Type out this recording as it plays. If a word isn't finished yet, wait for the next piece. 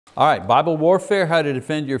All right, Bible warfare, how to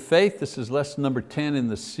defend your faith. This is lesson number 10 in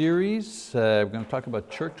the series. We're going to talk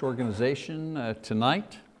about church organization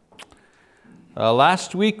tonight.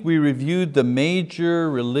 Last week we reviewed the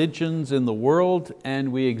major religions in the world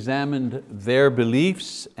and we examined their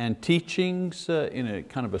beliefs and teachings in a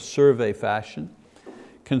kind of a survey fashion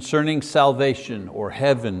concerning salvation or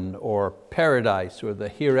heaven or paradise or the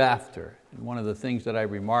hereafter. And one of the things that I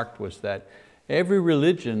remarked was that every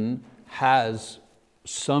religion has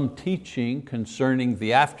some teaching concerning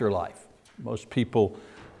the afterlife. Most people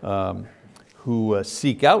who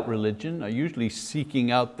seek out religion are usually seeking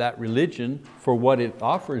out that religion for what it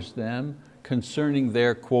offers them concerning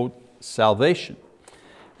their, quote, salvation.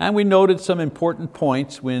 And we noted some important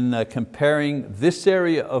points when comparing this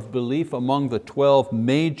area of belief among the 12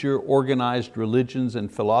 major organized religions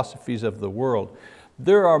and philosophies of the world.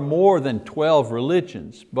 There are more than 12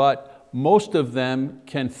 religions, but most of them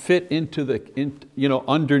can fit into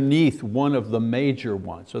underneath one of the major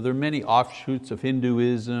ones. So there are many offshoots of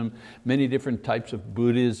Hinduism, many different types of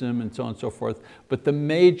Buddhism and so on and so forth, but the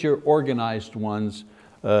major organized ones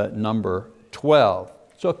number 12.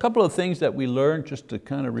 So a couple of things that we learned just to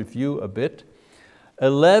kind of review a bit.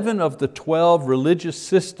 11 of the 12 religious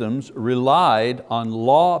systems relied on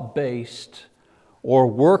law-based or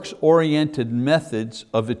works-oriented methods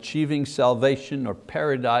of achieving salvation or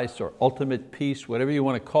paradise or ultimate peace, whatever you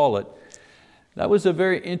want to call it. That was a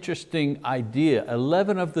very interesting idea.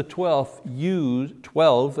 11 of the 12 use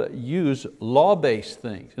law-based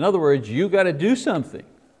things. In other words, you got to do something.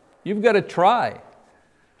 You've got to try.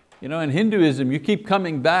 In Hinduism, you keep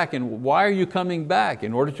coming back, and why are you coming back?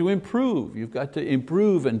 In order to improve. You've got to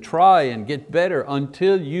improve and try and get better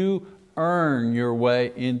until you earn your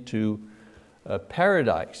way into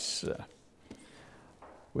paradise.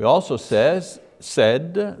 We also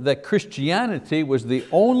said that Christianity was the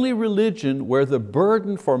only religion where the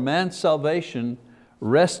burden for man's salvation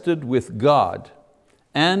rested with God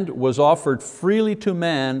and was offered freely to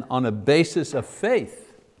man on a basis of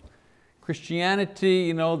faith.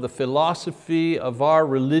 Christianity, the philosophy of our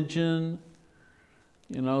religion,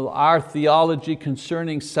 our theology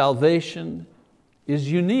concerning salvation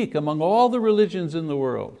is unique among all the religions in the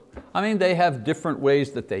world. I mean, they have different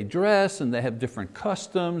ways that they dress, and they have different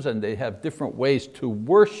customs, and they have different ways to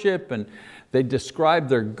worship, and they describe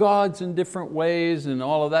their gods in different ways and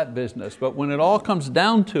all of that business. But when it all comes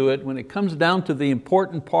down to it, when it comes down to the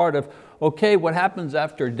important part of, okay, what happens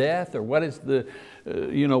after death, or what is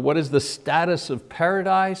the status of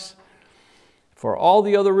paradise? For all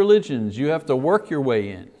the other religions, you have to work your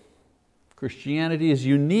way in. Christianity is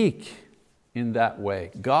unique in that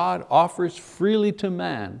way. God offers freely to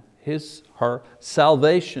man her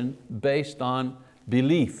salvation based on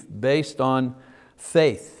belief, based on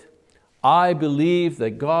faith. I believe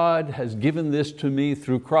that God has given this to me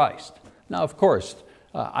through Christ. Now, of course,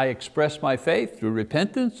 I express my faith through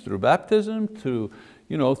repentance, through baptism, through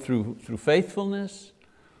faithfulness.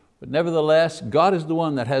 But nevertheless, God is the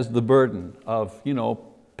one that has the burden of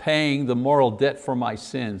paying the moral debt for my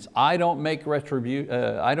sins. I don't make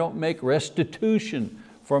restitution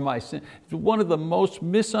for my sin. It's one of the most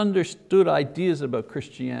misunderstood ideas about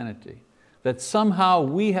Christianity, that somehow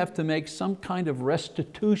we have to make some kind of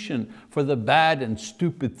restitution for the bad and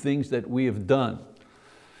stupid things that we have done.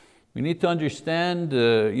 We need to understand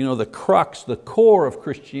the crux, the core of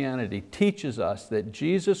Christianity teaches us that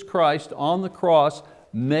Jesus Christ on the cross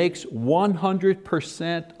makes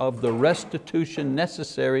 100% of the restitution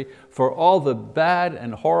necessary for all the bad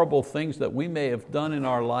and horrible things that we may have done in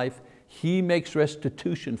our life. He makes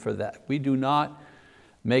restitution for that. We do not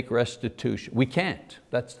make restitution. We can't,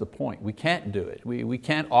 that's the point. We can't do it. We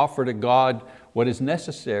can't offer to God what is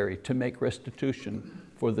necessary to make restitution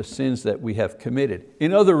for the sins that we have committed.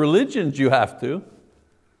 In other religions you have to.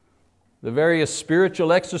 The various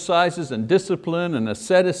spiritual exercises and discipline and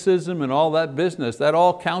asceticism and all that business, that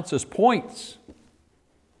all counts as points,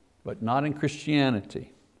 but not in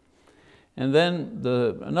Christianity. And then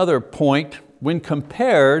another point, when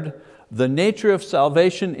compared, the nature of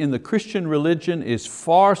salvation in the Christian religion is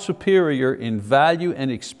far superior in value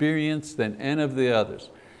and experience than any of the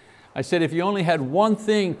others. I said if you only had one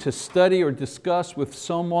thing to study or discuss with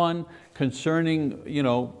someone concerning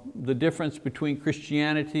the difference between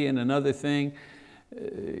Christianity and another thing,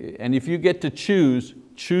 and if you get to choose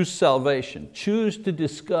salvation. Choose to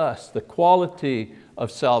discuss the quality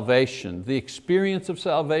of salvation, the experience of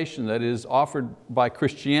salvation that is offered by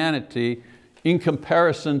Christianity in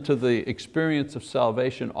comparison to the experience of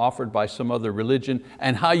salvation offered by some other religion,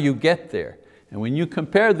 and how you get there. And when you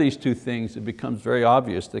compare these two things, it becomes very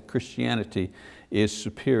obvious that Christianity is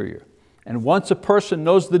superior. And once a person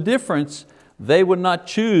knows the difference, they would not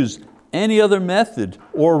choose any other method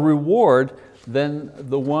or reward than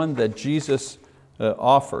the one that Jesus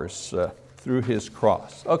offers through His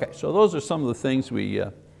cross. Okay, so those are some of the things we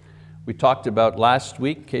talked about last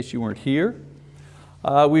week, in case you weren't here.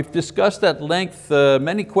 We've discussed at length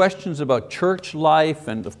many questions about church life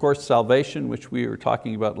and of course salvation, which we were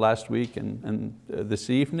talking about last week and this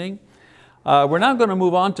evening. We're now going to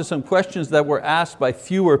move on to some questions that were asked by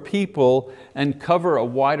fewer people and cover a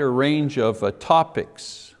wider range of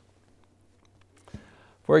topics.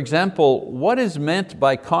 For example, what is meant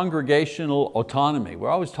by congregational autonomy? We're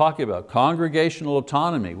always talking about congregational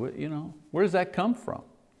autonomy. Where does that come from?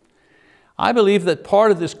 I believe that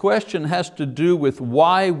part of this question has to do with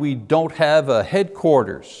why we don't have a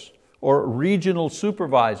headquarters or regional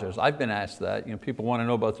supervisors. I've been asked that. People want to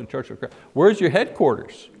know about the Church of Christ. Where's your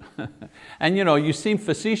headquarters? And you seem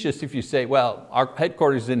facetious if you say, well, our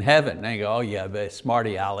headquarters is in heaven. And you go, oh yeah, but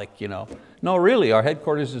smarty Alec. No, really, our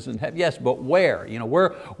headquarters is in heaven. Yes, but where?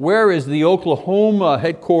 Where is the Oklahoma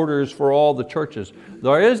headquarters for all the churches?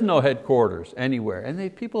 There is no headquarters anywhere.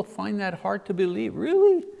 And people find that hard to believe.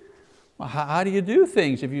 Really? Well, how do you do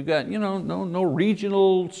things if you've got no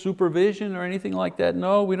regional supervision or anything like that?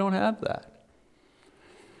 No, we don't have that.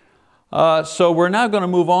 So we're now going to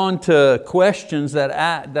move on to questions that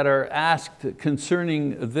are asked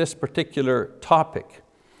concerning this particular topic.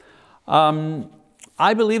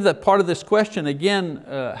 I believe that part of this question, again,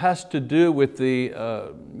 has to do with the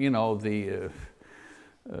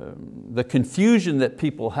confusion that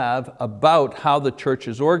people have about how the church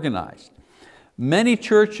is organized. Many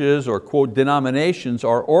churches, or quote denominations,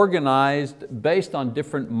 are organized based on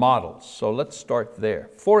different models. So let's start there.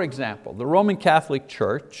 For example, the Roman Catholic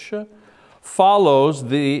Church follows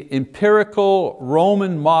the empirical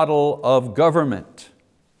Roman model of government.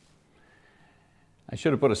 I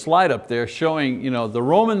should have put a slide up there showing the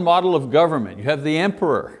Roman model of government. You have the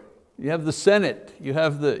emperor, you have the Senate, you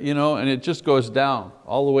have and it just goes down,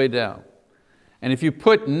 all the way down. And if you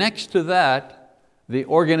put next to that the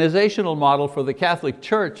organizational model for the Catholic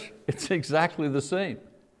Church, it's exactly the same.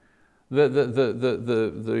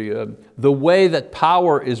 The way that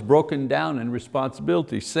power is broken down and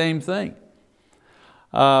responsibility, same thing.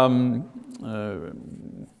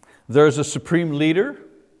 There's a supreme leader,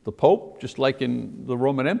 the Pope, just like in the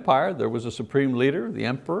Roman Empire, there was a supreme leader, the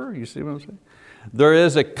emperor, you see what I'm saying? There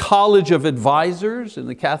is a college of advisors in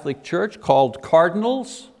the Catholic Church called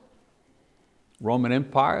cardinals. Roman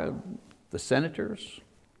Empire, the senators.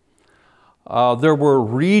 There were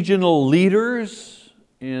regional leaders,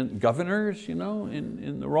 governors,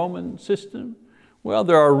 in the Roman system. Well,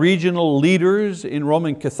 there are regional leaders in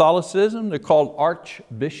Roman Catholicism. They're called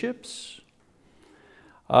archbishops.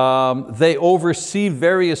 They oversee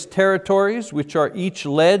various territories, which are each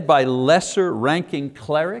led by lesser ranking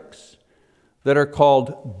clerics that are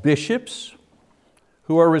called bishops,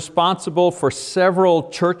 who are responsible for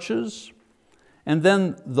several churches. And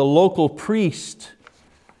then the local priest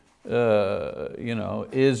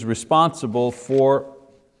is responsible for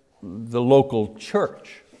the local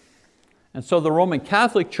church. And so the Roman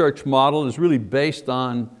Catholic Church model is really based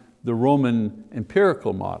on the Roman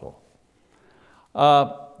empirical model.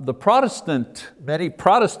 Many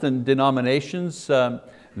Protestant denominations,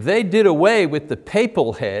 they did away with the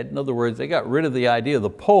papal head. In other words, they got rid of the idea of the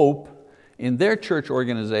Pope in their church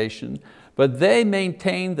organization, but they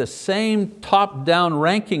maintained the same top-down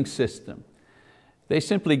ranking system. They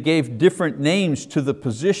simply gave different names to the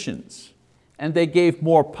positions, and they gave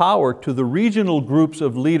more power to the regional groups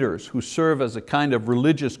of leaders who serve as a kind of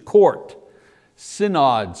religious court,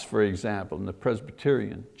 synods, for example, in the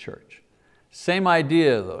Presbyterian Church. Same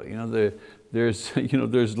idea though,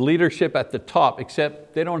 there's leadership at the top,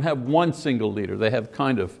 except they don't have one single leader. They have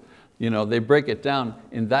kind of, they break it down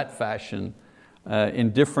in that fashion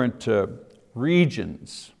in different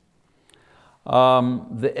regions.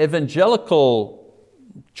 The evangelical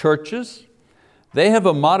churches, they have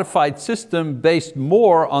a modified system based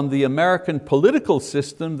more on the American political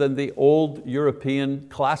system than the old European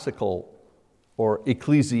classical or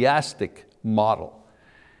ecclesiastic model.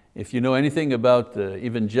 If you know anything about the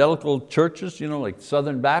evangelical churches, like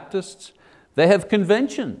Southern Baptists, they have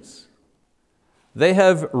conventions. They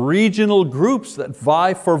have regional groups that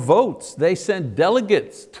vie for votes. They send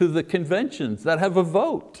delegates to the conventions that have a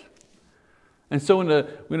vote. And so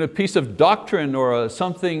when a piece of doctrine or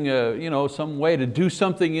something, some way to do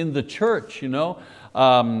something in the church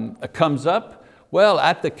comes up, well,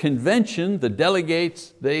 at the convention, the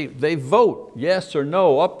delegates, they vote yes or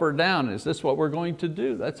no, up or down. Is this what we're going to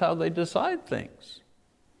do? That's how they decide things.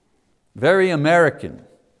 Very American.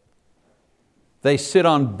 They sit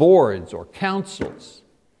on boards or councils.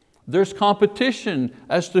 There's competition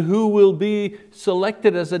as to who will be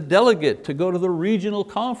selected as a delegate to go to the regional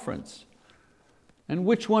conference. And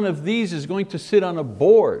which one of these is going to sit on a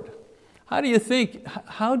board? How do you think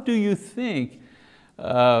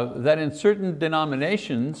that in certain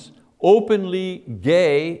denominations, openly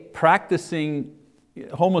gay, practicing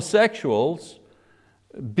homosexuals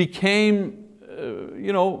became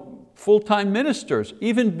full-time ministers,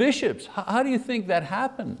 even bishops? How do you think that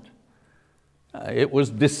happened? It was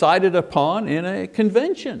decided upon in a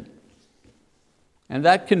convention. And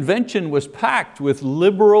that convention was packed with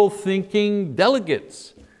liberal thinking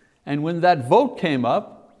delegates. And when that vote came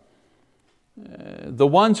up, the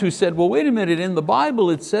ones who said, well, wait a minute, in the Bible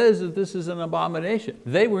it says that this is an abomination,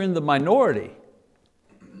 they were in the minority.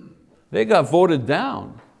 They got voted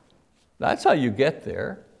down. That's how you get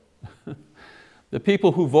there. The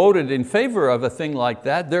people who voted in favor of a thing like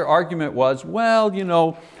that, their argument was,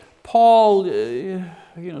 well, Paul,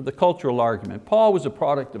 the cultural argument, Paul was a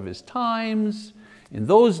product of his times. In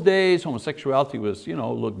those days, homosexuality was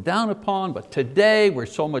looked down upon, but today we're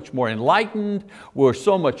so much more enlightened, we're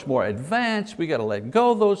so much more advanced, we got to let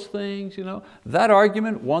go of those things. That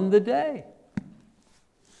argument won the day.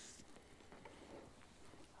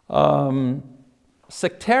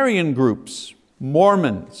 Sectarian groups,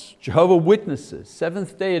 Mormons, Jehovah's Witnesses,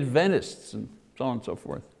 Seventh-day Adventists, and so on and so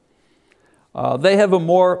forth. They have a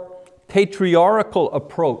more patriarchal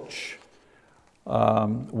approach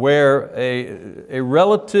where a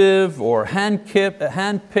relative or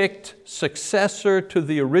hand-picked successor to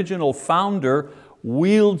the original founder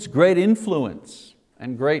wields great influence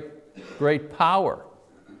and great power.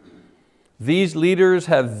 These leaders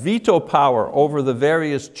have veto power over the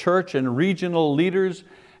various church and regional leaders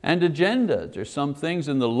and agendas. There's some things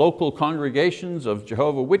in the local congregations of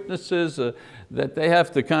Jehovah's Witnesses that they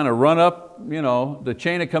have to kind of run up the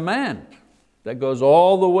chain of command that goes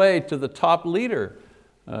all the way to the top leader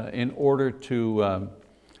in order to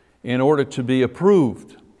be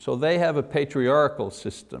approved. So they have a patriarchal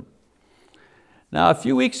system. Now, a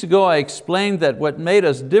few weeks ago I explained that what made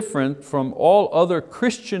us different from all other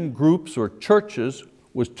Christian groups or churches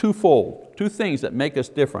was twofold, two things that make us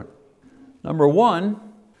different. Number one,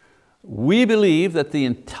 we believe that the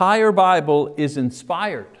entire Bible is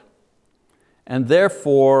inspired, and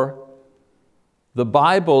therefore the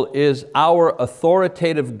Bible is our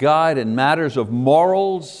authoritative guide in matters of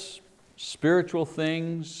morals, spiritual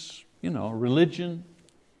things, religion.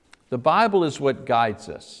 The Bible is what guides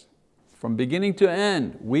us. From beginning to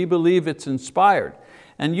end, we believe it's inspired.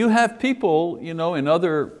 And you have people in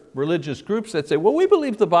other religious groups that say, well, we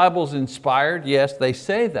believe the Bible's inspired. Yes, they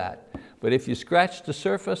say that. But if you scratch the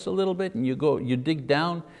surface a little bit and you dig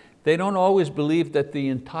down, they don't always believe that the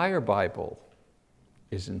entire Bible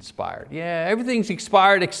is inspired. Yeah, everything's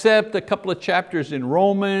expired except a couple of chapters in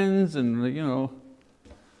Romans, and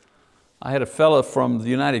I had a fellow from the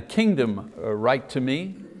United Kingdom write to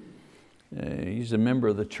me. He's a member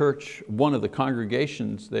of the church, one of the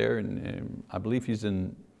congregations there, and I believe he's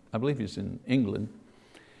in England.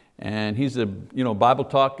 And he's a Bible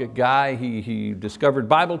Talk guy. He discovered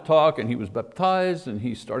Bible Talk and he was baptized and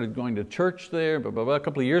he started going to church there a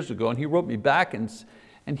couple of years ago, and he wrote me back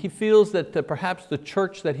and he feels that perhaps the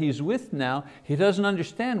church that he's with now, he doesn't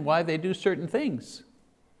understand why they do certain things.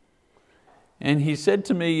 And he said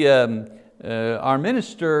to me, our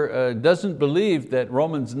minister doesn't believe that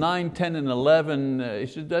Romans 9, 10, and 11, he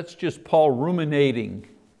said, that's just Paul ruminating.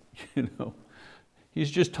 He's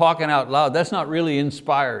just talking out loud. That's not really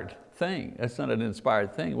inspired thing. That's not an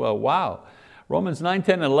inspired thing. Well, wow. Romans 9,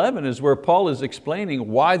 10, and 11 is where Paul is explaining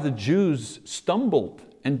why the Jews stumbled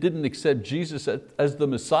and didn't accept Jesus as the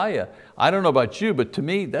Messiah. I don't know about you, but to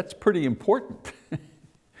me, that's pretty important.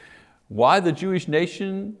 Why the Jewish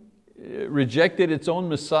nation rejected its own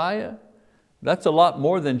Messiah, that's a lot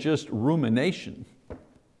more than just rumination.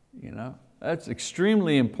 That's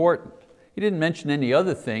extremely important. He didn't mention any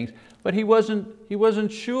other things, but he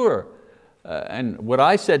wasn't sure. And what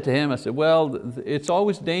I said to him, I said, well, it's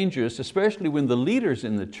always dangerous, especially when the leaders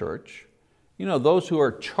in the church, those who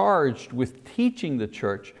are charged with teaching the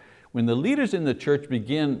church, when the leaders in the church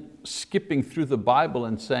begin skipping through the Bible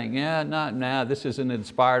and saying, yeah, this isn't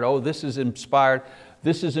inspired, oh, this is inspired,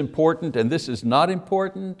 this is important and this is not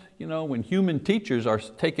important. When human teachers are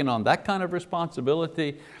taking on that kind of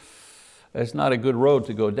responsibility, it's not a good road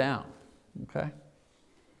to go down, okay?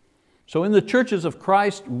 So in the churches of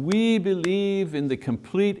Christ, we believe in the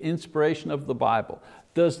complete inspiration of the Bible.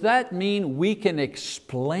 Does that mean we can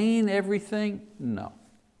explain everything? No.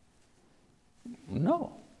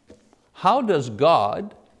 No. How does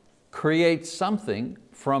God create something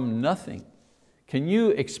from nothing? Can you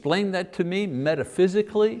explain that to me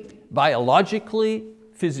metaphysically, biologically,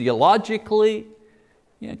 physiologically?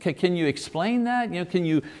 Can you explain that? Can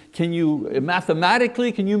you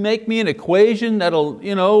mathematically, can you make me an equation that'll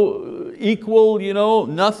equal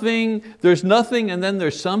nothing? There's nothing and then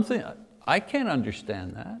there's something. I can't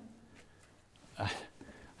understand that.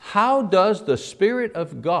 How does the Spirit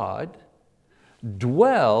of God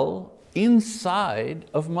dwell inside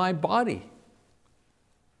of my body?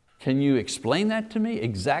 Can you explain that to me,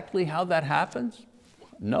 exactly how that happens?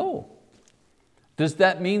 No. Does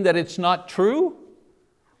that mean that it's not true?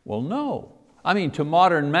 Well, no. I mean, to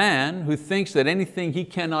modern man who thinks that anything he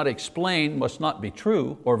cannot explain must not be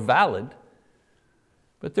true or valid,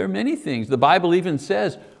 but there are many things. The Bible even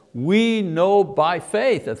says, we know by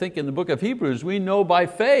faith. I think in the book of Hebrews, we know by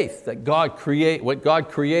faith that what God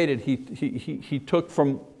created, He took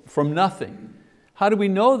from nothing. How do we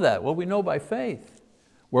know that? Well, we know by faith.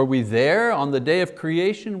 Were we there on the day of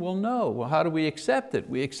creation? Well, no. Well, how do we accept it?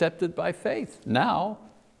 We accept it by faith now.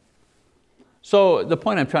 So the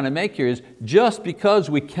point I'm trying to make here is just because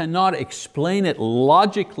we cannot explain it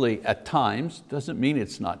logically at times doesn't mean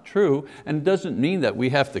it's not true, and doesn't mean that we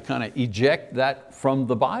have to kind of eject that from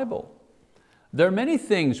the Bible. There are many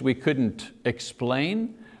things we couldn't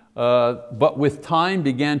explain, but with time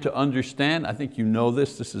began to understand. I think you know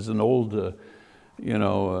this. This is an old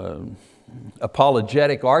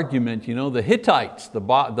apologetic argument. The Hittites, the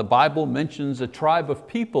Bible mentions a tribe of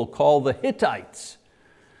people called the Hittites.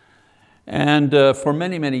 And for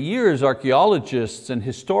many, many years, archaeologists and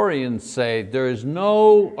historians say there is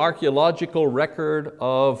no archaeological record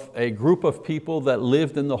of a group of people that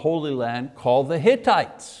lived in the Holy Land called the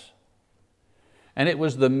Hittites. And it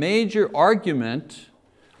was the major argument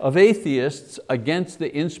of atheists against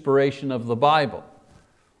the inspiration of the Bible.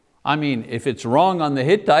 I mean, if it's wrong on the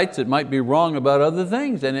Hittites, it might be wrong about other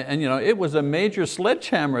things. And it was a major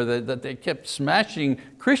sledgehammer that they kept smashing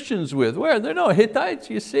Christians with. Where? There are no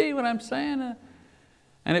Hittites, you see what I'm saying?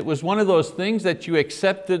 And it was one of those things that you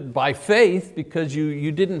accepted by faith because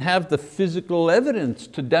you didn't have the physical evidence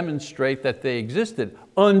to demonstrate that they existed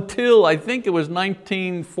until I think it was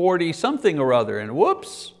 1940 something or other, and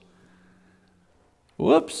whoops,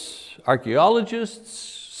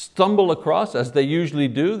 archaeologists stumble across, as they usually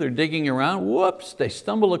do, they're digging around, whoops, they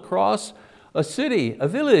stumble across a city, a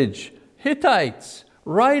village, Hittites,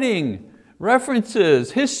 writing,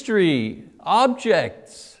 references, history,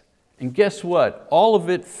 objects. And guess what? All of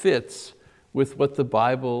it fits with what the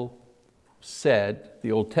Bible said,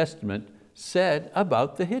 the Old Testament said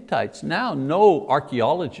about the Hittites. Now no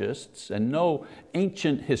archaeologists and no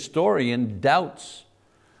ancient historian doubts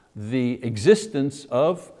the existence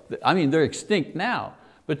of, they're extinct now,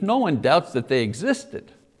 but no one doubts that they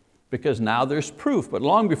existed because now there's proof. But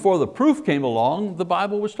long before the proof came along, the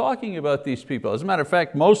Bible was talking about these people. As a matter of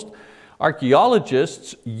fact, most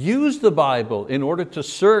archaeologists use the Bible in order to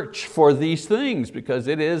search for these things because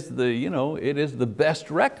it is the best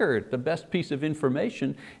record, the best piece of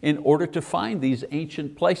information in order to find these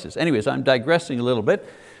ancient places. Anyways, I'm digressing a little bit.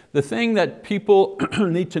 The thing that people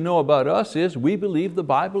need to know about us is we believe the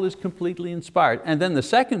Bible is completely inspired. And then the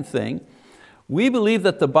second thing, we believe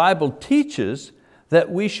that the Bible teaches that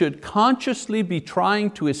we should consciously be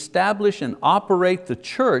trying to establish and operate the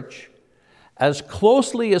church as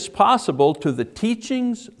closely as possible to the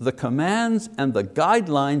teachings, the commands, and the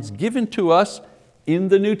guidelines given to us in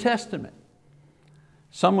the New Testament.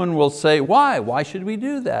 Someone will say, why? Why should we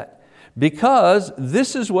do that? Because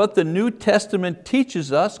this is what the New Testament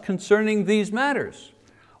teaches us concerning these matters.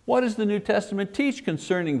 What does the New Testament teach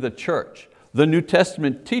concerning the church? The New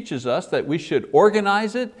Testament teaches us that we should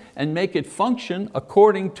organize it and make it function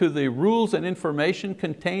according to the rules and information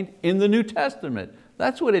contained in the New Testament.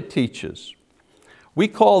 That's what it teaches. We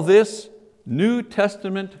call this New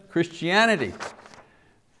Testament Christianity.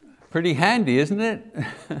 Pretty handy, isn't it?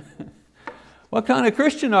 What kind of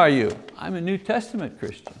Christian are you? I'm a New Testament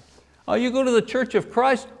Christian. Oh, you go to the Church of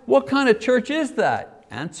Christ? What kind of church is that?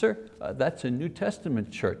 Answer, that's a New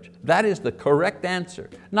Testament church. That is the correct answer.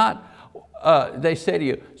 Not, they say to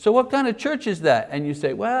you, so what kind of church is that? And you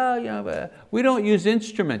say, well, we don't use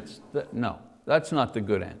instruments. No, that's not the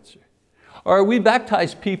good answer. Or we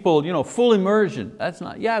baptize people, full immersion. That's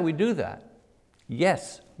not, yeah, we do that.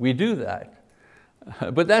 Yes, we do that.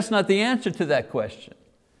 But that's not the answer to that question.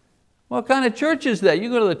 What kind of church is that? You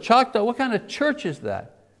go to the Choctaw, what kind of church is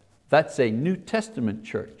that? That's a New Testament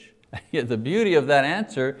church. The beauty of that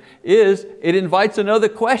answer is it invites another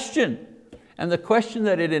question. And the question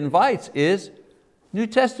that it invites is, New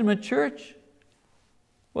Testament church?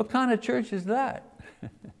 What kind of church is that?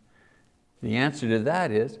 The answer to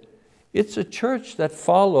that is, It's a church that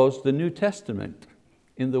follows the New Testament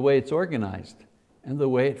in the way it's organized and the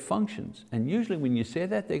way it functions. And usually when you say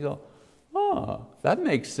that, they go, oh, that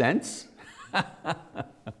makes sense.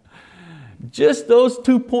 Just those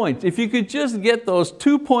 2 points. If you could just get those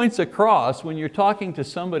 2 points across when you're talking to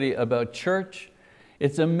somebody about church,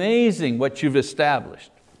 it's amazing what you've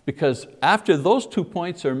established. Because after those 2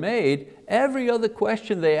 points are made, every other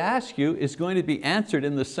question they ask you is going to be answered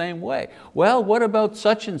in the same way. Well, what about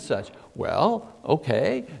such and such? Well,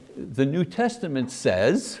 okay, the New Testament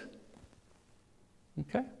says,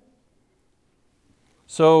 okay.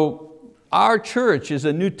 So our church is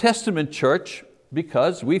a New Testament church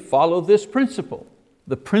because we follow this principle,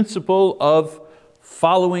 the principle of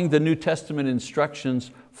following the New Testament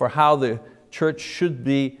instructions for how the church should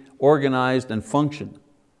be organized and function.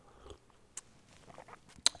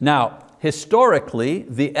 Now, historically,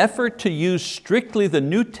 the effort to use strictly the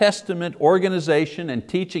New Testament organization and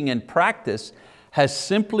teaching and practice has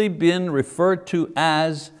simply been referred to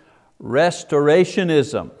as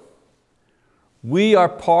restorationism. We are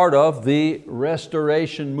part of the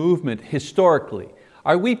restoration movement historically.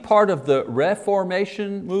 Are we part of the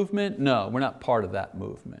Reformation movement? No, we're not part of that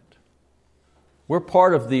movement. We're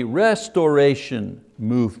part of the restoration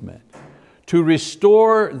movement, to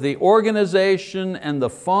restore the organization and the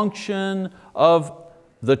function of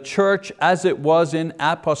the church as it was in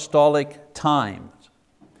apostolic times.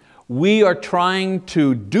 We are trying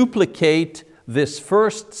to duplicate this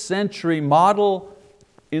first century model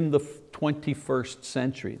in the 21st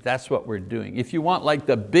century. That's what we're doing. If you want like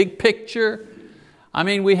the big picture, I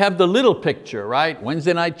mean, we have the little picture, right?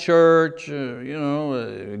 Wednesday night church,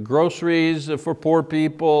 groceries for poor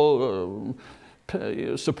people,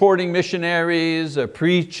 supporting missionaries,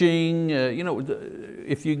 preaching.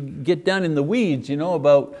 If you get down in the weeds, you know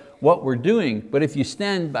about what we're doing. But if you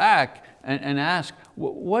stand back and ask,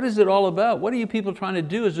 what is it all about? What are you people trying to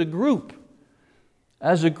do as a group?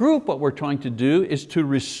 As a group, what we're trying to do is to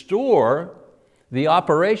restore the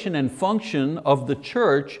operation and function of the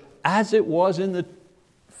church as it was in the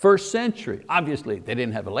first century. Obviously, they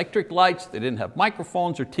didn't have electric lights, they didn't have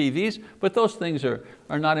microphones or TVs, but those things are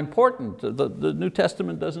not important. The New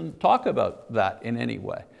Testament doesn't talk about that in any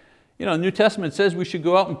way. The New Testament says we should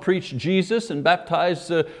go out and preach Jesus and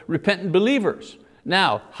baptize repentant believers.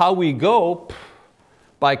 Now, how we go,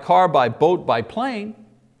 by car, by boat, by plane,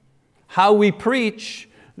 how we preach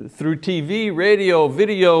through TV, radio,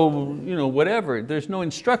 video, whatever, there's no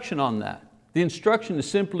instruction on that. The instruction is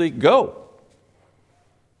simply go.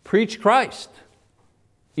 Preach Christ.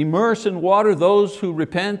 Immerse in water those who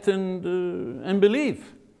repent and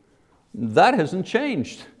believe. That hasn't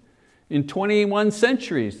changed. In 21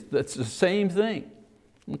 centuries, that's the same thing.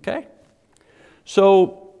 Okay?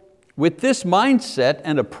 So with this mindset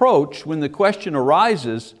and approach, when the question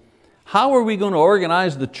arises, how are we going to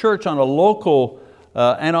organize the church on a local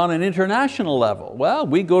and on an international level? Well,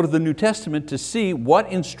 we go to the New Testament to see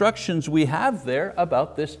what instructions we have there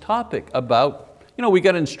about this topic, we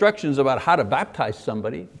got instructions about how to baptize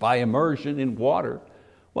somebody by immersion in water.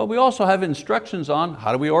 Well, we also have instructions on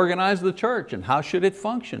how do we organize the church and how should it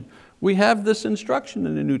function. We have this instruction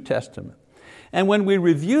in the New Testament. And when we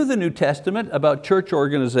review the New Testament about church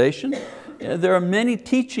organization, there are many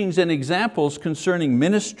teachings and examples concerning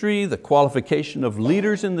ministry, the qualification of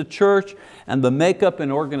leaders in the church, and the makeup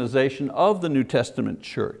and organization of the New Testament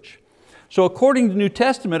church. So according to the New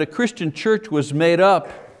Testament, a Christian church was made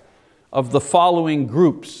up of the following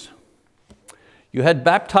groups. You had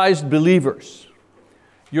baptized believers.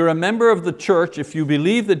 You're a member of the church if you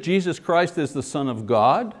believe that Jesus Christ is the Son of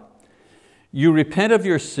God, you repent of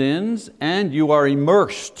your sins, and you are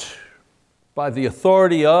immersed by the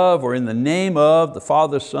authority of or in the name of the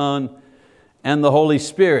Father, Son, and the Holy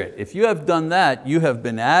Spirit. If you have done that, you have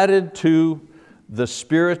been added to the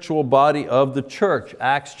spiritual body of the church.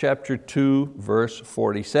 Acts chapter 2, verse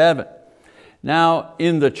 47. Now,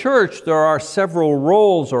 in the church, there are several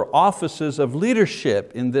roles or offices of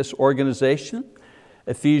leadership in this organization.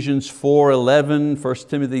 Ephesians 4:11, 1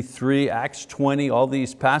 Timothy 3, Acts 20, all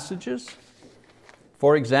these passages.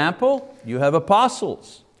 For example, you have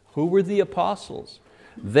apostles. Who were the apostles?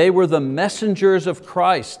 They were the messengers of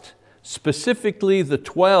Christ, specifically the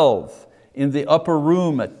 12 in the upper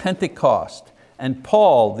room at Pentecost, and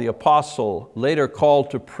Paul, the apostle, later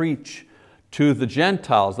called to preach to the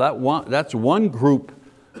Gentiles. That's one group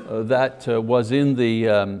that was in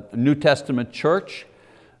the New Testament church.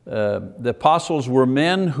 The apostles were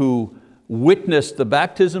men who witnessed the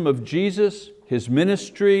baptism of Jesus, His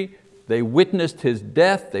ministry, they witnessed His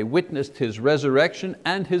death, they witnessed His resurrection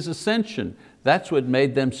and His ascension. That's what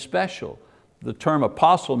made them special. The term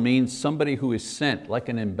apostle means somebody who is sent, like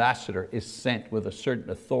an ambassador is sent with a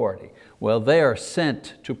certain authority. Well, they are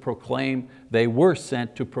sent to proclaim, they were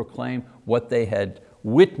sent to proclaim what they had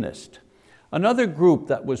witnessed. Another group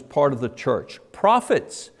that was part of the church,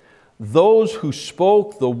 prophets, those who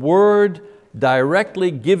spoke the word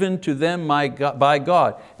directly given to them by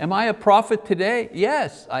God. Am I a prophet today?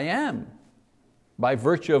 Yes, I am, by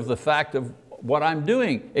virtue of the fact of what I'm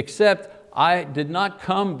doing, except I did not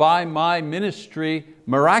come by my ministry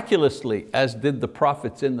miraculously, as did the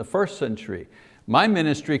prophets in the first century. My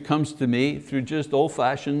ministry comes to me through just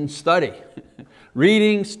old-fashioned study.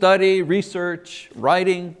 Reading, study, research,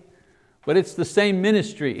 writing, but it's the same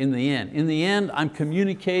ministry in the end. In the end, I'm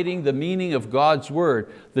communicating the meaning of God's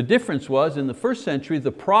word. The difference was, in the first century,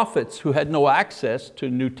 the prophets who had no access to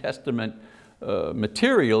New Testament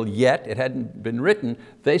material yet, it hadn't been written,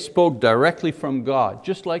 they spoke directly from God,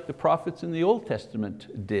 just like the prophets in the Old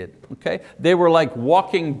Testament did. Okay? They were like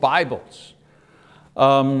walking Bibles.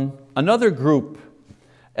 Another group,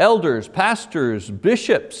 elders, pastors,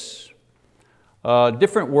 bishops,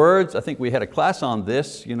 different words. I think we had a class on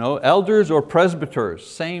this, elders or presbyters,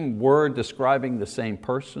 same word describing the same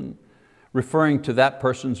person, referring to that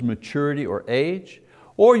person's maturity or age.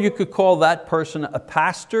 Or you could call that person a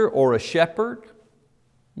pastor or a shepherd,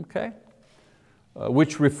 okay?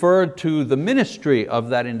 Which referred to the ministry of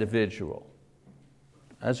that individual.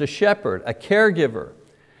 As a shepherd, a caregiver.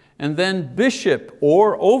 And then bishop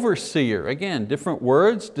or overseer, again, different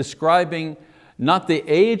words describing not the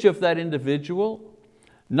age of that individual,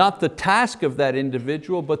 not the task of that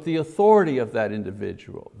individual, but the authority of that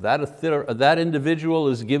individual. That individual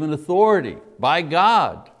is given authority by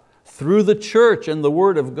God, through the church and the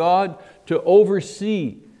word of God, to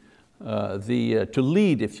oversee, to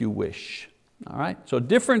lead if you wish. All right? So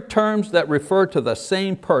different terms that refer to the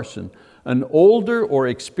same person, an older or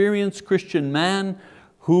experienced Christian man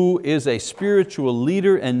who is a spiritual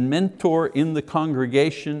leader and mentor in the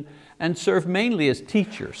congregation and serve mainly as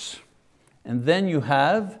teachers. And then you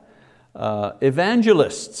have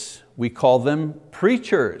evangelists. We call them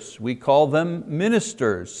preachers. We call them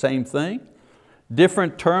ministers, same thing.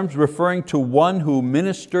 Different terms referring to one who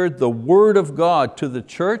ministered the word of God to the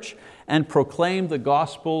church and proclaimed the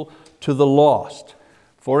gospel to the lost.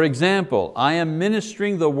 For example, I am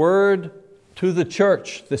ministering the word to the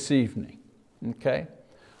church this evening. Okay?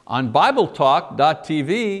 On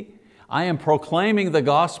BibleTalk.tv, I am proclaiming the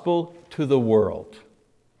gospel to the world.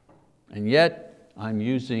 And yet I'm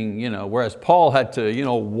using, whereas Paul had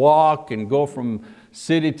to walk and go from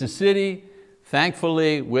city to city,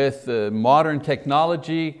 thankfully, with modern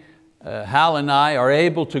technology, Hal and I are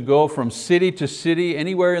able to go from city to city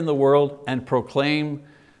anywhere in the world and proclaim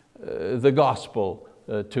the gospel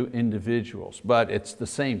to individuals. But it's the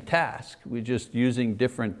same task. We're just using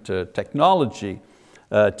different technology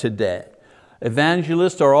today.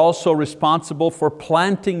 Evangelists are also responsible for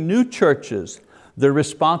planting new churches. They're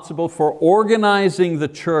responsible for organizing the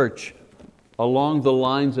church along the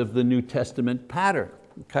lines of the New Testament pattern.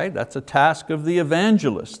 Okay, that's a task of the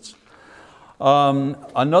evangelists.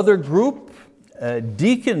 Another group,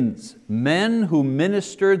 deacons, men who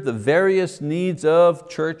ministered the various needs of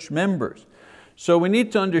church members. So we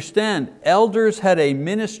need to understand, elders had a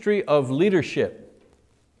ministry of leadership.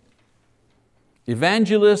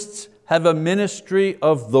 Evangelists have a ministry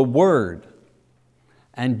of the word.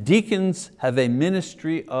 And deacons have a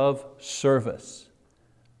ministry of service.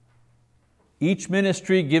 Each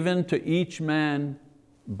ministry given to each man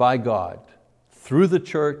by God, through the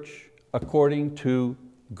church, according to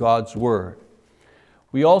God's word.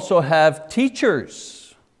 We also have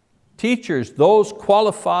teachers. Teachers, those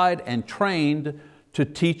qualified and trained to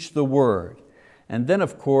teach the word. And then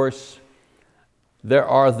of course, there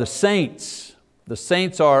are the saints. The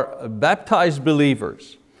saints are baptized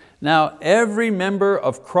believers. Now, every member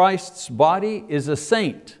of Christ's body is a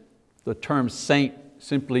saint. The term saint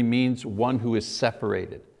simply means one who is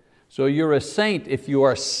separated. So you're a saint if you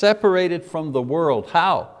are separated from the world.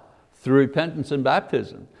 How? Through repentance and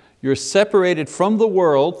baptism. You're separated from the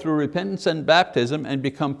world through repentance and baptism and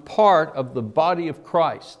become part of the body of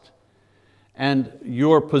Christ. And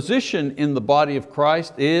your position in the body of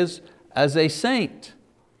Christ is as a saint.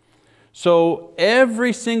 So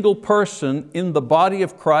every single person in the body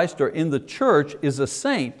of Christ or in the church is a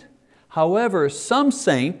saint. However, some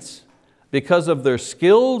saints, because of their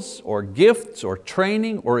skills or gifts or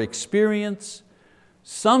training or experience,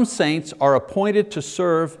 some saints are appointed to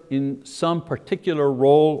serve in some particular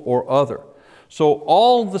role or other. So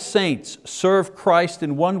all the saints serve Christ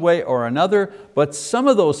in one way or another, but some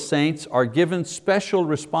of those saints are given special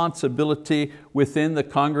responsibility within the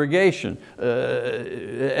congregation.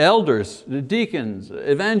 Elders, deacons,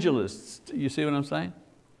 evangelists, you see what I'm saying?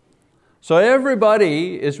 So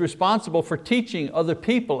everybody is responsible for teaching other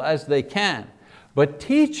people as they can, but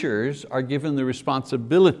teachers are given the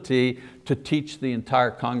responsibility to teach the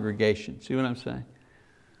entire congregation. See what I'm saying?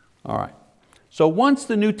 All right. So once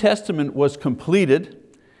the New Testament was completed,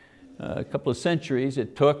 a couple of centuries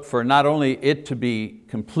it took for not only it to be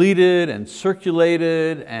completed and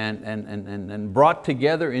circulated and brought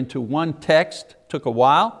together into one text, took a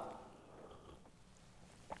while.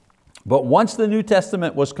 But once the New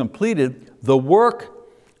Testament was completed, the work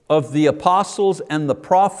of the apostles and the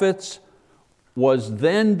prophets was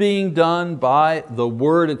then being done by the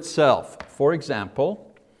Word itself. For example,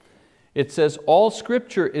 it says, all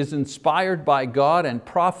Scripture is inspired by God and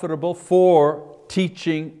profitable for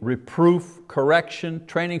teaching, reproof, correction,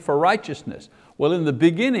 training for righteousness. Well, in the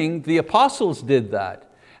beginning, the apostles did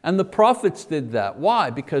that, and the prophets did that. Why?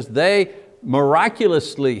 Because they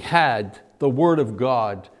miraculously had the Word of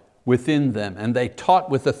God within them, and they taught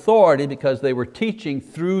with authority because they were teaching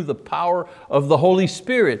through the power of the Holy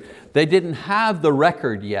Spirit. They didn't have the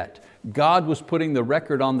record yet. God was putting the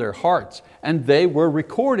record on their hearts, and they were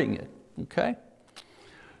recording it. Okay?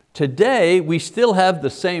 Today, we still have the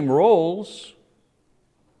same roles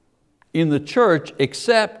in the church,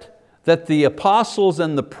 except that the apostles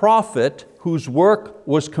and the prophet, whose work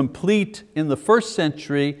was complete in the first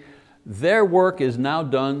century, their work is now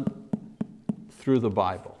done through the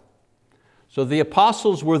Bible. So the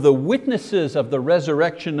apostles were the witnesses of the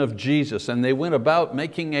resurrection of Jesus, and they went about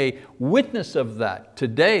making a witness of that.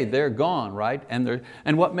 Today they're gone, right?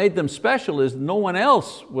 And what made them special is no one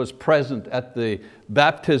else was present at the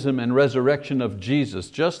baptism and resurrection of Jesus,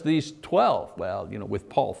 just these 12, well, with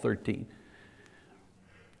Paul 13.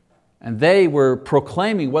 And they were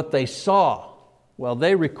proclaiming what they saw. Well,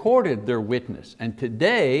 they recorded their witness, and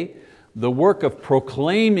today the work of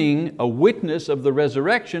proclaiming a witness of the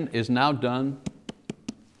resurrection is now done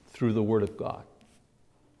through the Word of God.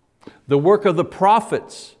 The work of the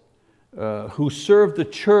prophets who served the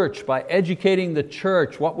church by educating the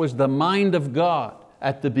church what was the mind of God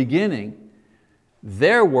at the beginning,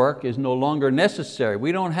 their work is no longer necessary.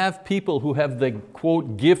 We don't have people who have the,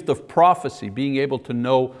 quote, gift of prophecy, being able to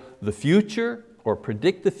know the future or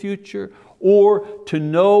predict the future, or to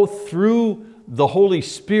know through the Holy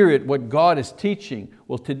Spirit what God is teaching.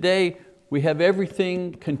 Well, today we have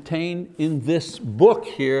everything contained in this book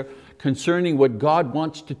here concerning what God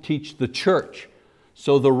wants to teach the church.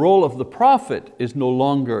 So the role of the prophet is no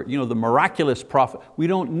longer, the miraculous prophet. We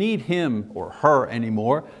don't need him or her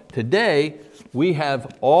anymore. Today we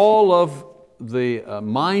have all of the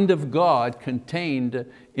mind of God contained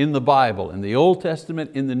in the Bible, in the Old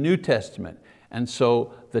Testament, in the New Testament. And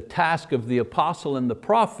so the task of the apostle and the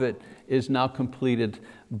prophet is now completed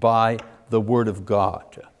by the Word of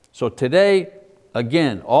God. So today,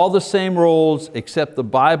 again, all the same roles, except the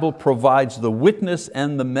Bible provides the witness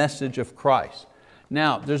and the message of Christ.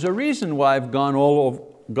 Now, there's a reason why I've gone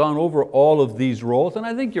over all of these roles, and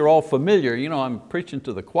I think you're all familiar. I'm preaching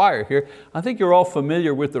to the choir here. I think you're all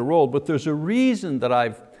familiar with the role, but there's a reason that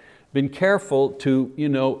I've been careful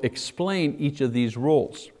to explain each of these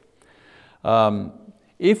roles.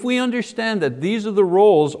 If we understand that these are the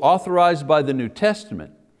roles authorized by the New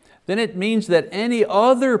Testament, then it means that any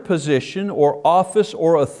other position or office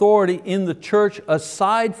or authority in the church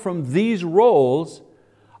aside from these roles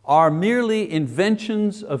are merely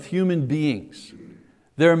inventions of human beings.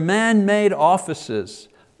 They're man-made offices,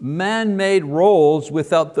 man-made roles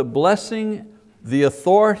without the blessing, the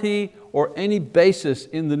authority, or any basis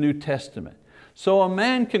in the New Testament. So a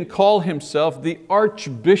man can call himself the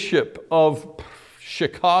Archbishop of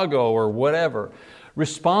Chicago or whatever,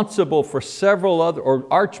 responsible for several other, or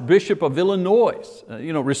Archbishop of Illinois,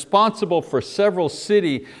 responsible for several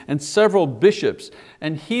city and several bishops.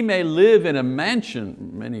 And he may live in a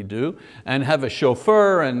mansion, many do, and have a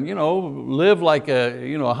chauffeur and live like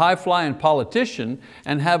a high-flying politician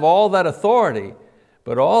and have all that authority.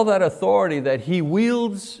 But all that authority that he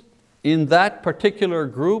wields in that particular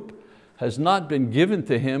group has not been given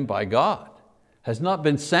to him by God, has not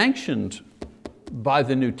been sanctioned by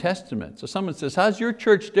the New Testament. So someone says, how's your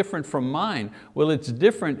church different from mine? Well, it's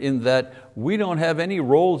different in that we don't have any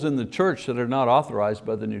roles in the church that are not authorized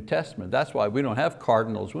by the New Testament. That's why we don't have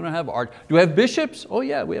cardinals, we don't have do we have bishops? Oh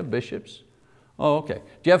yeah, we have bishops. Oh, okay.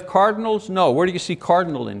 Do you have cardinals? No. Where do you see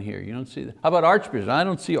cardinal in here? You don't see that. How about archbishop? I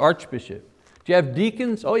don't see archbishop. Do you have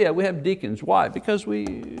deacons? Oh yeah, we have deacons. Why? Because we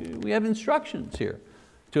have instructions here.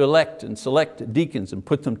 to elect and select deacons and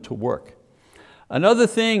put them to work. Another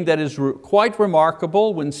thing that is quite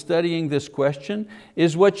remarkable when studying this question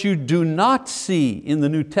is what you do not see in the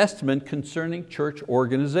New Testament concerning church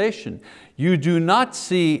organization. You do not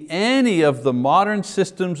see any of the modern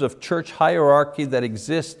systems of church hierarchy that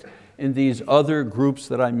exist in these other groups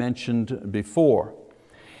that I mentioned before.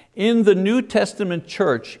 In the New Testament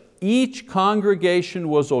church, each congregation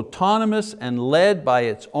was autonomous and led by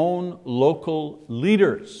its own local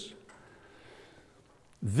leaders.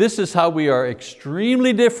 This is how we are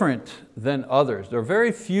extremely different than others. There are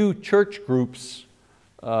very few church groups.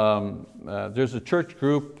 There's a church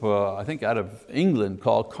group, I think out of England,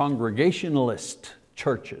 called Congregationalist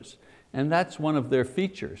churches. And that's one of their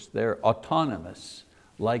features. They're autonomous,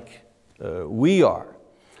 like we are.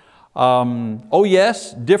 Oh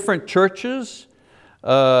yes, different churches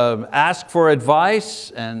asked for advice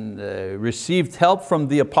and received help from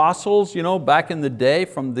the apostles, back in the day,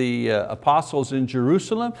 from the apostles in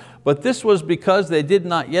Jerusalem. But this was because they did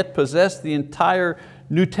not yet possess the entire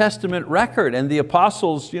New Testament record. And the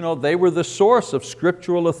apostles, they were the source of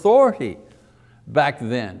scriptural authority back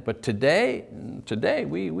then. But today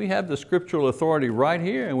we have the scriptural authority right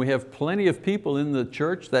here, and we have plenty of people in the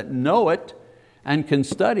church that know it and can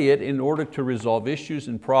study it in order to resolve issues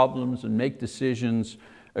and problems and make decisions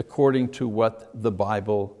according to what the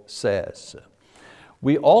Bible says.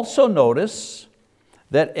 We also notice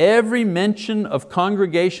that every mention of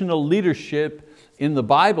congregational leadership in the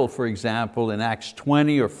Bible, for example, in Acts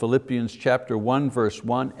 20 or Philippians chapter 1, verse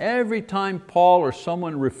 1, every time Paul or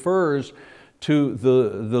someone refers to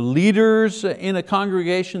the leaders in a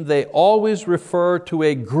congregation, they always refer to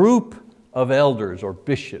a group of elders or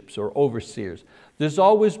bishops or overseers. There's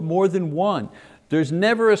always more than one. There's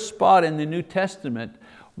never a spot in the New Testament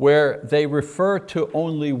where they refer to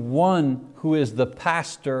only one who is the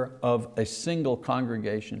pastor of a single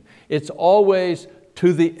congregation. It's always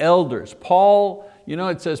to the elders. Paul,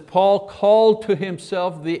 it says, Paul called to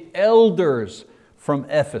himself the elders from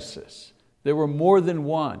Ephesus. There were more than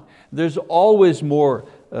one. There's always more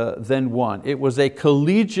than one. It was a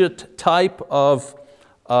collegiate type of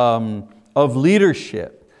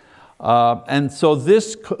leadership. And so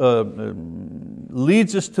this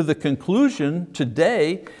leads us to the conclusion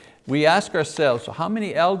today. We ask ourselves, so how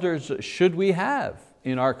many elders should we have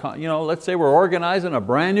in our, let's say we're organizing a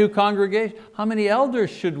brand new congregation. How many elders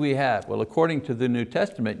should we have? Well, according to the New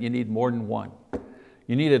Testament, you need more than one.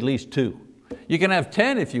 You need at least two. You can have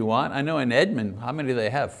 10 if you want. I know in Edmond, how many do they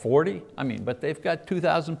have? 40? But they've got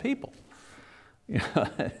 2,000 people.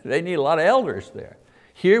 They need a lot of elders there.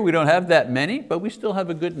 Here we don't have that many, but we still have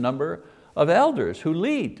a good number of elders who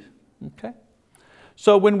lead. Okay?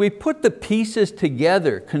 So when we put the pieces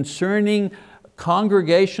together concerning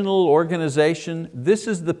congregational organization, this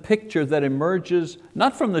is the picture that emerges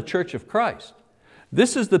not from the Church of Christ.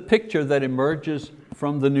 This is the picture that emerges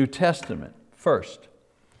from the New Testament. First,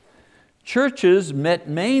 churches met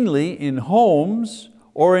mainly in homes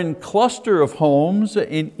or in cluster of homes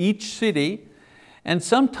in each city, and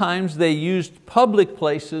sometimes they used public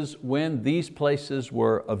places when these places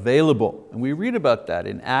were available. And we read about that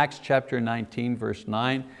in Acts chapter 19, verse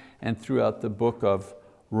 9, and throughout the book of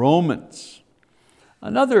Romans.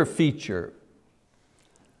 Another feature,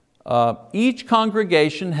 each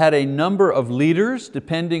congregation had a number of leaders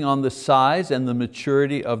depending on the size and the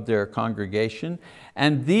maturity of their congregation.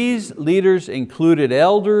 And these leaders included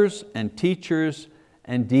elders and teachers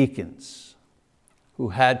and deacons, who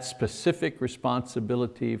had specific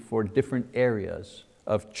responsibility for different areas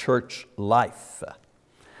of church life.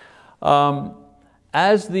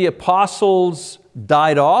 As the apostles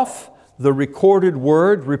died off, the recorded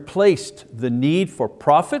word replaced the need for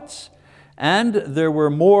prophets, and there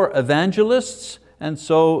were more evangelists, and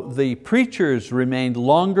so the preachers remained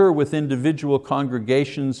longer with individual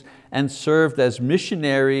congregations and served as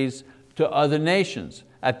missionaries to other nations.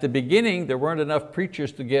 At the beginning, there weren't enough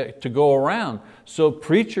preachers to go around, so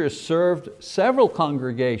preachers served several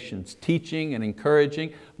congregations, teaching and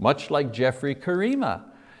encouraging, much like Jeffrey Karima.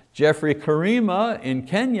 Jeffrey Karima in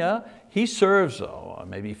Kenya, he serves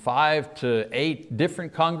maybe 5 to 8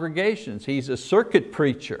 different congregations. He's a circuit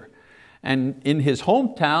preacher. And in his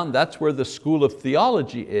hometown, that's where the School of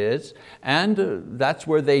Theology is, and that's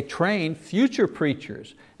where they train future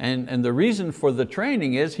preachers. And the reason for the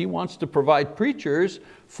training is he wants to provide preachers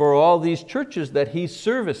for all these churches that he's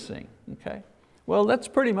servicing. Okay? Well, that's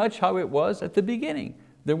pretty much how it was at the beginning.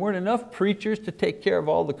 There weren't enough preachers to take care of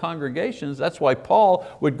all the congregations. That's why Paul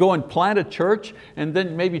would go and plant a church, and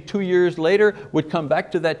then maybe 2 years later would come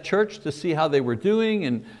back to that church to see how they were doing.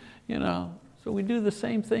 And so we do the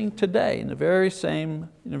same thing today in the very same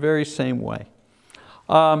way.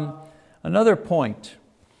 Another point,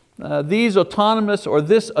 this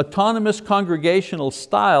autonomous congregational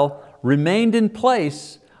style remained in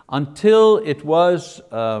place until it was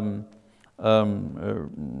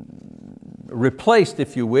replaced,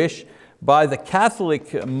 if you wish, by the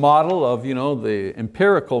Catholic model of the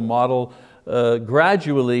empirical model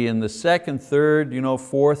gradually in the 2nd, 3rd,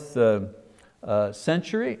 4th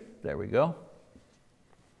century. There we go.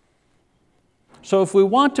 So if we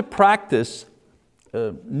want to practice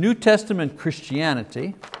New Testament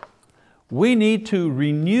Christianity, we need to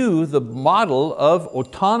renew the model of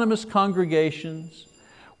autonomous congregations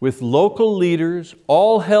with local leaders,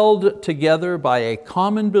 all held together by a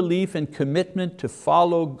common belief and commitment to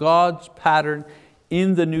follow God's pattern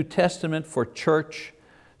in the New Testament for church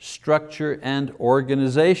structure and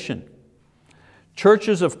organization.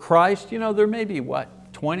 Churches of Christ, there may be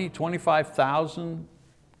 20, 25,000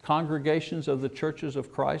 congregations of the churches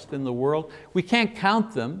of Christ in the world. We can't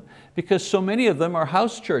count them because so many of them are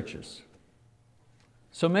house churches.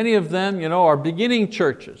 So many of them are beginning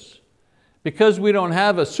churches. Because we don't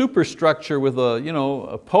have a superstructure with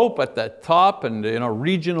a pope at the top and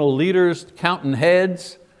regional leaders counting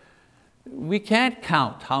heads, we can't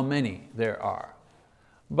count how many there are.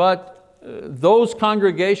 But those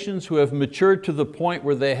congregations who have matured to the point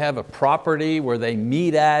where they have a property where they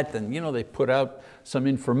meet at, and they put out some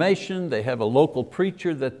information, they have a local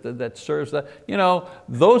preacher that serves that.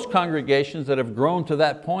 Those congregations that have grown to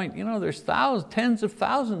that point, there's tens of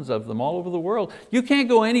thousands of them all over the world. You can't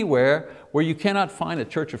go anywhere where you cannot find a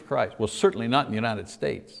Church of Christ. Well, certainly not in the United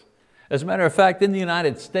States. As a matter of fact, in the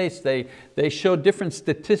United States, they show different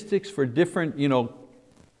statistics for different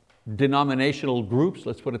denominational groups,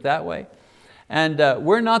 let's put it that way. And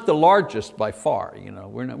we're not the largest by far.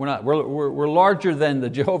 We're larger than the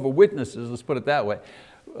Jehovah's Witnesses, let's put it that way.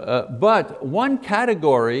 But one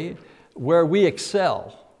category where we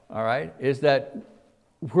excel, all right, is that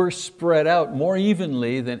we're spread out more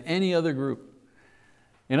evenly than any other group.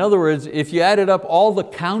 In other words, if you added up all the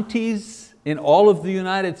counties in all of the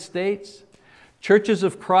United States, Churches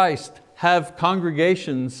of Christ have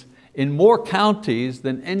congregations in more counties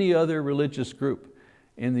than any other religious group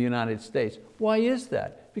in the United States. Why is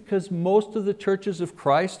that? Because most of the Churches of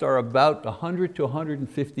Christ are about 100 to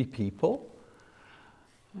 150 people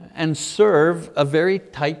and serve a very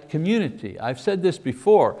tight community. I've said this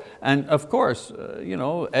before, and of course,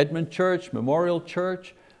 Edmond Church, Memorial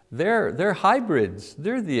Church, they're hybrids.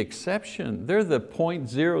 They're the exception. They're the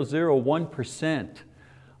 0.001%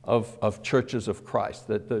 of churches of Christ,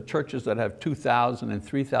 the churches that have 2,000 and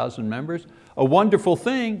 3,000 members. A wonderful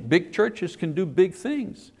thing, big churches can do big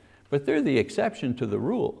things, but they're the exception to the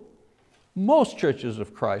rule. Most churches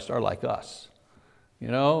of Christ are like us.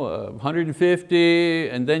 150,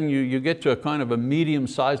 and then you get to a kind of a medium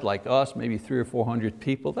size like us, maybe 300 or 400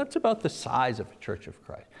 people. That's about the size of a Church of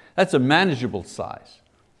Christ. That's a manageable size.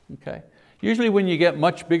 Okay? Usually when you get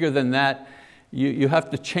much bigger than that, you have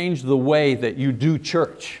to change the way that you do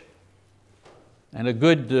church. And a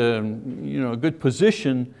good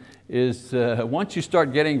position is once you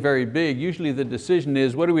start getting very big, usually the decision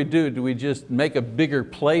is, what do? Do we just make a bigger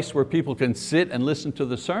place where people can sit and listen to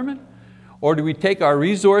the sermon? Or do we take our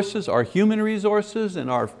resources, our human resources and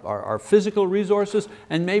our physical resources,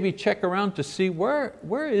 and maybe check around to see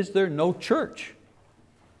where is there no church?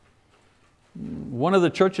 One of the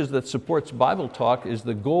churches that supports Bible Talk is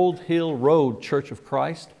the Gold Hill Road Church of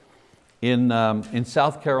Christ in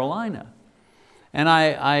South Carolina. And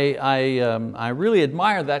I really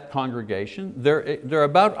admire that congregation. They're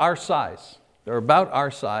about our size. They're about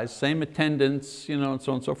our size, same attendance, and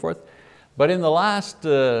so on and so forth. But in the last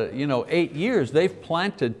 8 years, they've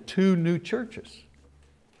planted 2 new churches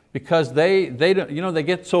because they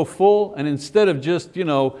get so full, and instead of just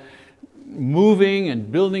moving and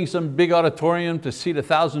building some big auditorium to seat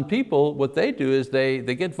 1,000 people, what they do is they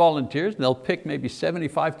get volunteers, and they'll pick maybe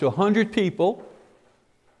 75 to 100 people,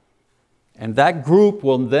 and that group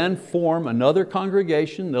will then form another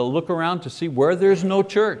congregation. They'll look around to see where there's no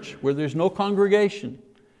church, where there's no congregation,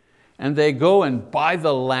 and they go and buy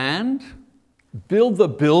the land, build the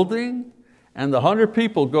building, and the 100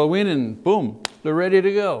 people go in and boom, they're ready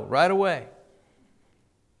to go right away.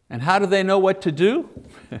 And how do they know what to do?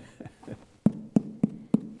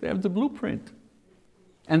 They have the blueprint.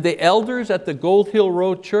 And the elders at the Gold Hill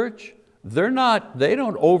Road Church, they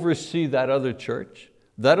don't oversee that other church.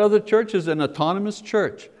 That other church is an autonomous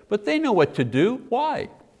church, but they know what to do. Why?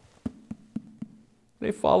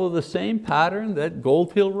 They follow the same pattern that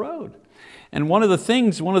Gold Hill Road. And one of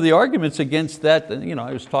the arguments against that,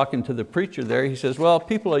 I was talking to the preacher there, he says, well,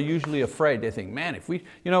 people are usually afraid. They think, man, if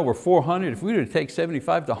we're 400, if we were to take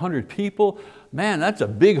 75 to 100 people, man, that's a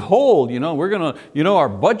big hole. We're going to, our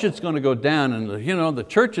budget's going to go down, and the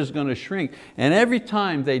church is going to shrink. And every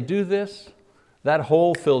time they do this, that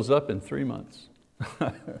hole fills up in 3 months.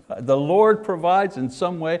 The Lord provides in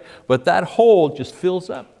some way, but that hole just fills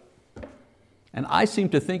up. And I seem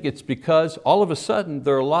to think it's because all of a sudden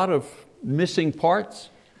there are a lot of missing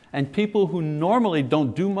parts, and people who normally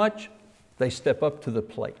don't do much, they step up to the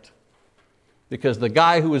plate. Because the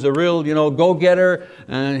guy who was a real go-getter,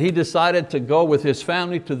 and he decided to go with his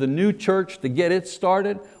family to the new church to get it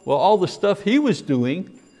started, well, all the stuff he was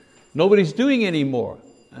doing, nobody's doing anymore.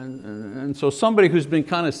 And so somebody who's been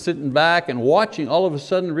kind of sitting back and watching all of a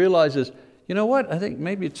sudden realizes, you know what, I think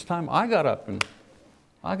maybe it's time I got up and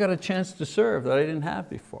I got a chance to serve that I didn't have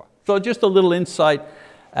before. So just a little insight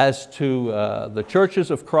as to the churches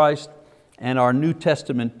of Christ and our New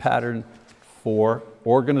Testament pattern for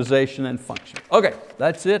organization and function. Okay,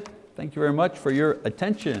 that's it. Thank you very much for your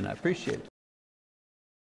attention. I appreciate it.